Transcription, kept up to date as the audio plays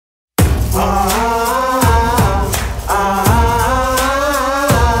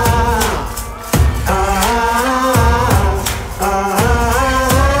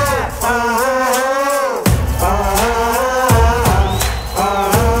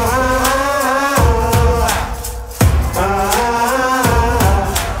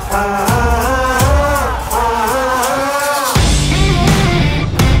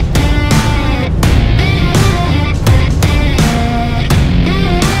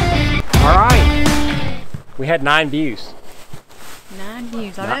We had 9 views. 9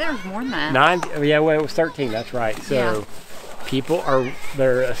 views. I bet there was more than that. 9? Yeah, well, it was 13. That's right. So yeah. People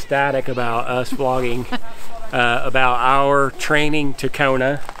they're ecstatic about us vlogging about our training to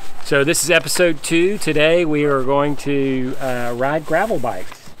Kona. So this is episode 2. Today we are going to ride gravel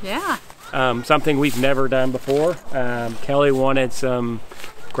bikes. Yeah. Something we've never done before. Kelly wanted some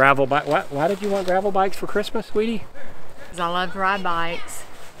gravel bike. Why did you want gravel bikes for Christmas, sweetie? Because I love to ride bikes.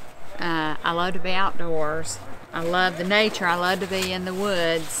 I love to be outdoors. I love the nature. I love to be in the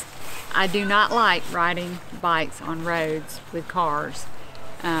woods. I do not like riding bikes on roads with cars,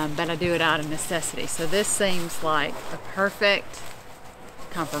 but I do it out of necessity. So this seems like a perfect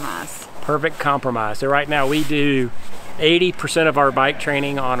compromise. Perfect compromise. So right now we do 80% of our bike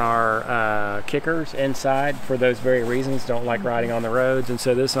training on our kickers inside for those very reasons. Don't like riding on the roads, and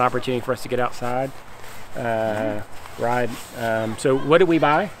so this is an opportunity for us to get outside, ride. So what did we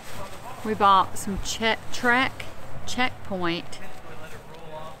buy? We bought some Trek Checkpoint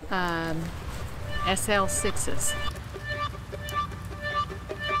SL6s.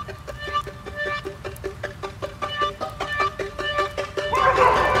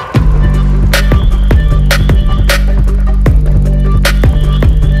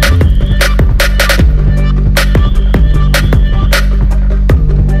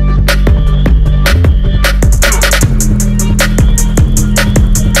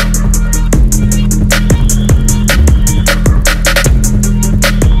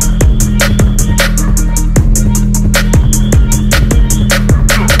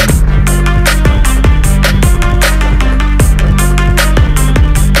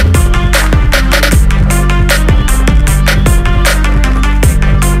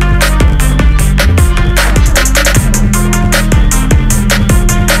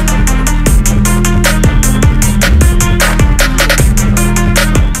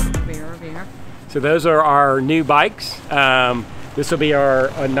 So those are our new bikes. This will be our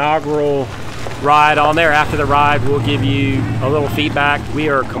inaugural ride on there. After the ride, we'll give you a little feedback. We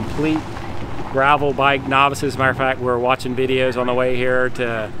are complete gravel bike novices. As a matter of fact, we're watching videos on the way here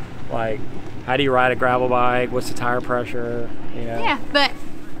to, like, how do you ride a gravel bike? What's the tire pressure? You know? Yeah, but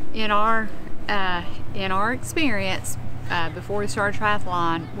in our experience, before we started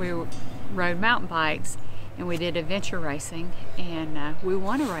triathlon, we rode mountain bikes. And we did adventure racing, and we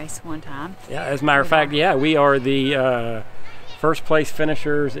won a race one time. Yeah, as a matter of fact, yeah, we are the first place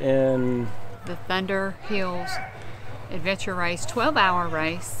finishers in the Thunder Hills Adventure Race, 12-hour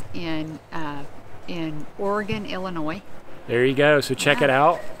race in Oregon, Illinois. There you go. So check it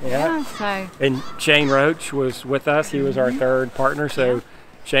out. Yeah. And Shane Roach was with us. He was our third partner. So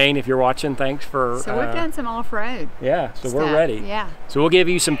Shane, if you're watching, thanks for... So we've done some off-road. Yeah, so we're ready. Yeah. So we'll give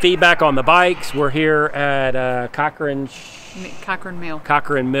you some feedback on the bikes. We're here at Cochrane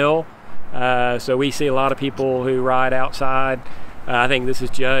Mill. So we see a lot of people who ride outside. I think this is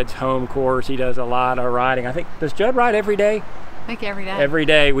Judd's home course. He does a lot of riding. Does Judd ride every day? I think every day. Every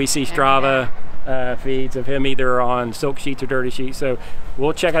day we see Strava feeds of him either on silk sheets or dirty sheets. So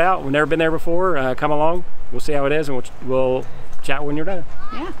we'll check it out. We've never been there before. Come along. We'll see how it is, and we'll chat when you're done.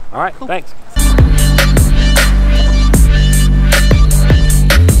 Yeah. All right. Cool. Thanks.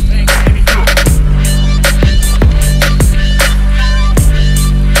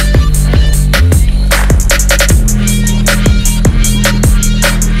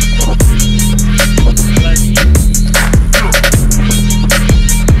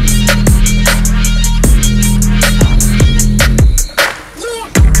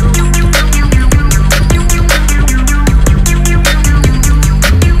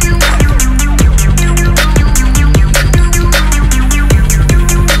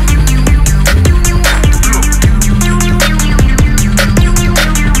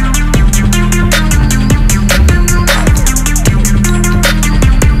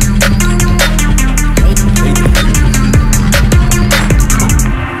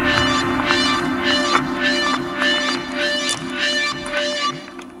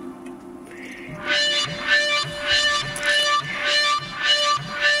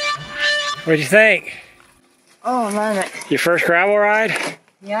 What'd you think? Oh, I love it. Your first gravel ride?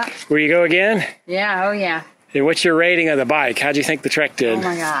 Yeah. Where you go again? Yeah, oh yeah. And what's your rating of the bike? How'd you think the Trek did? Oh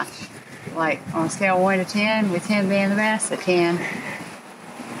my gosh. like on a scale of 1 to 10, with 10 being the best, a 10.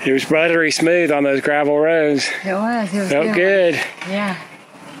 It was buttery smooth on those gravel roads. It was. It was Felt good. Yeah.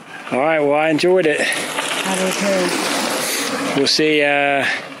 All right. Well, I enjoyed it. I did too. We'll see.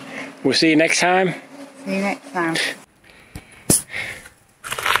 We'll see you next time. See you next time.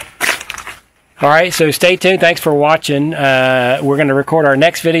 All right, so stay tuned. Thanks for watching. We're going to record our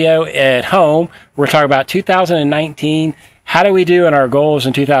next video at home. We're talking about 2019. How do we do in our goals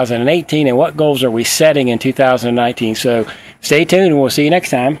in 2018, and what goals are we setting in 2019? So stay tuned, and we'll see you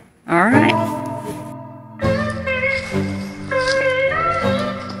next time. All right.